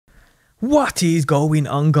What is going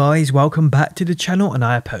on, guys? Welcome back to the channel and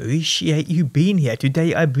I appreciate you being here.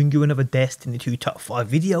 Today I bring you another Destiny 2 top 5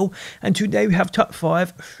 video, and today we have top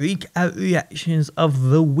 5 freak out reactions of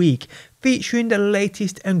the week, featuring the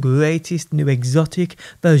latest and greatest new exotic,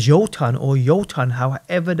 the Jotunn or Jotunn,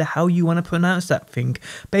 however the hell you want to pronounce that thing.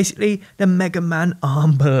 Basically, the Mega Man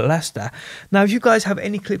Arm Blaster. Now, if you guys have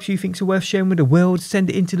any clips you think are worth sharing with the world,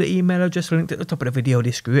 send it into the email address linked at the top of the video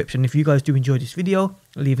description. If you guys do enjoy this video,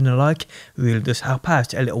 leaving a like really does help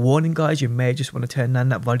out. A little warning, guys, you may just want to turn down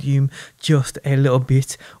that volume just a little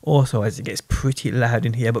bit, also as it gets pretty loud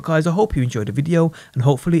in here. But guys, I hope you enjoyed the video, and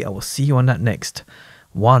hopefully I will see you on that next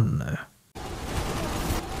one.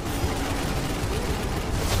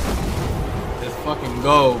 Let's fucking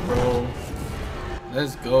go, bro.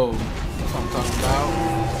 Let's go. That's what I'm talking about.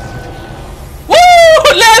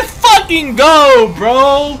 Woo! Let's fucking go,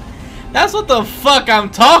 bro. That's what the fuck I'm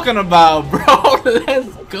talking about, bro. Let's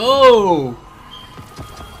go.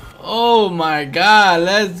 Oh my god,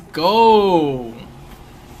 let's go.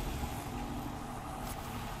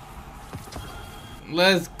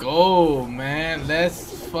 Let's go, man.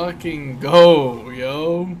 Let's fucking go,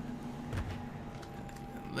 yo.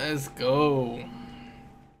 Let's go.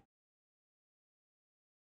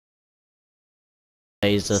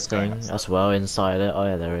 Laser thing as well inside it. Oh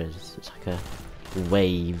yeah, there is. It's like a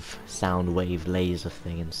wave, sound wave laser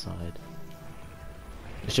thing inside.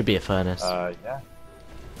 It should be a furnace. Yeah.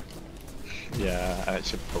 Yeah, and it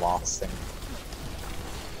should blast him.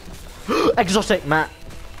 Exotic, Matt!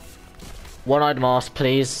 One-eyed mask,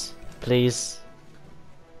 please. Please.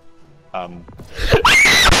 Well,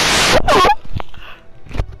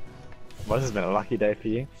 this has been a lucky day for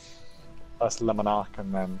you. First Lemon Arc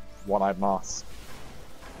and then One-Eyed Mask.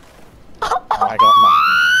 I got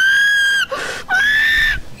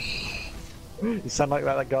nothing. You sound like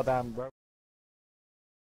that goddamn bro.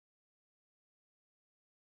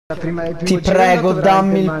 Ti prego,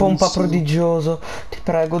 dammi il pompa prodigioso. Ti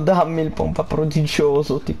prego, dammi il pompa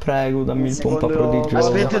prodigioso. Ti prego, dammi il pompa prodigioso.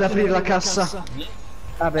 Aspetta ad aprire la cassa.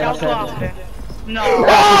 Vabbè, aspetta. No!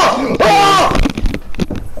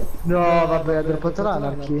 No, vabbè, ha droppato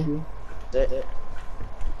l'anarchy.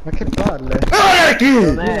 Ma che palle?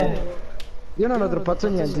 Io non ho droppato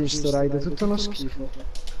niente in sto raid, è tutto uno schifo.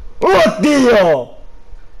 Oddio!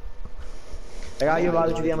 Raga, io vado,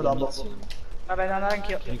 ci vediamo dopo. Vabbè, no,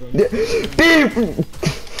 anch'io.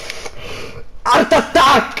 Art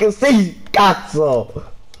attack! Sì, cazzo!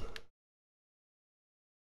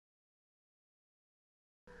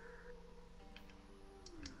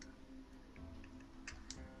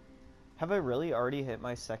 Have I really already hit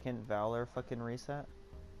my second Valor fucking reset?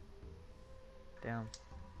 Damn.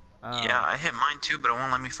 Yeah, I hit mine too, but it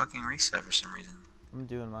won't let me fucking reset for some reason. I'm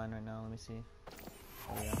doing mine right now, let me see.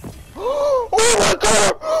 Oh yeah. Oh my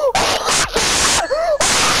god!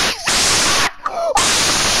 Oh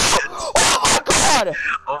my god!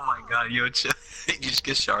 Oh my god, yo, you just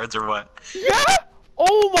get shards or what? Yeah!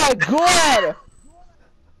 Oh my god!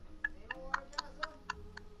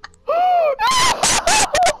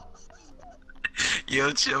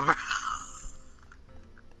 Yo, chill, bro.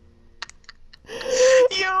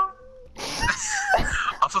 Yo.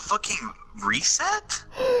 Off a fucking reset?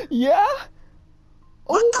 Yeah?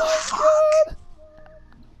 What Oh the my fuck? god!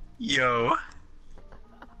 Yo.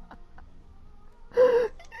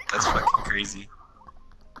 That's fucking crazy.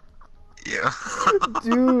 Yo.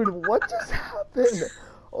 Dude, what just happened?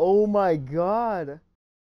 Oh my god.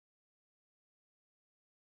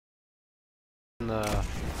 I'm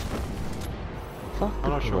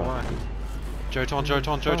not sure why. Jotunn.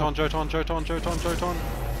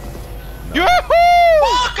 Yahoo!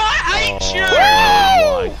 Fuck, I hate you! Oh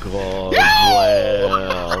my god.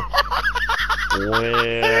 Well.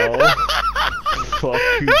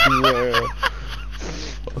 Fucking well.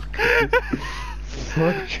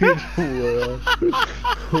 Holy shit,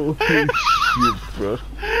 bro.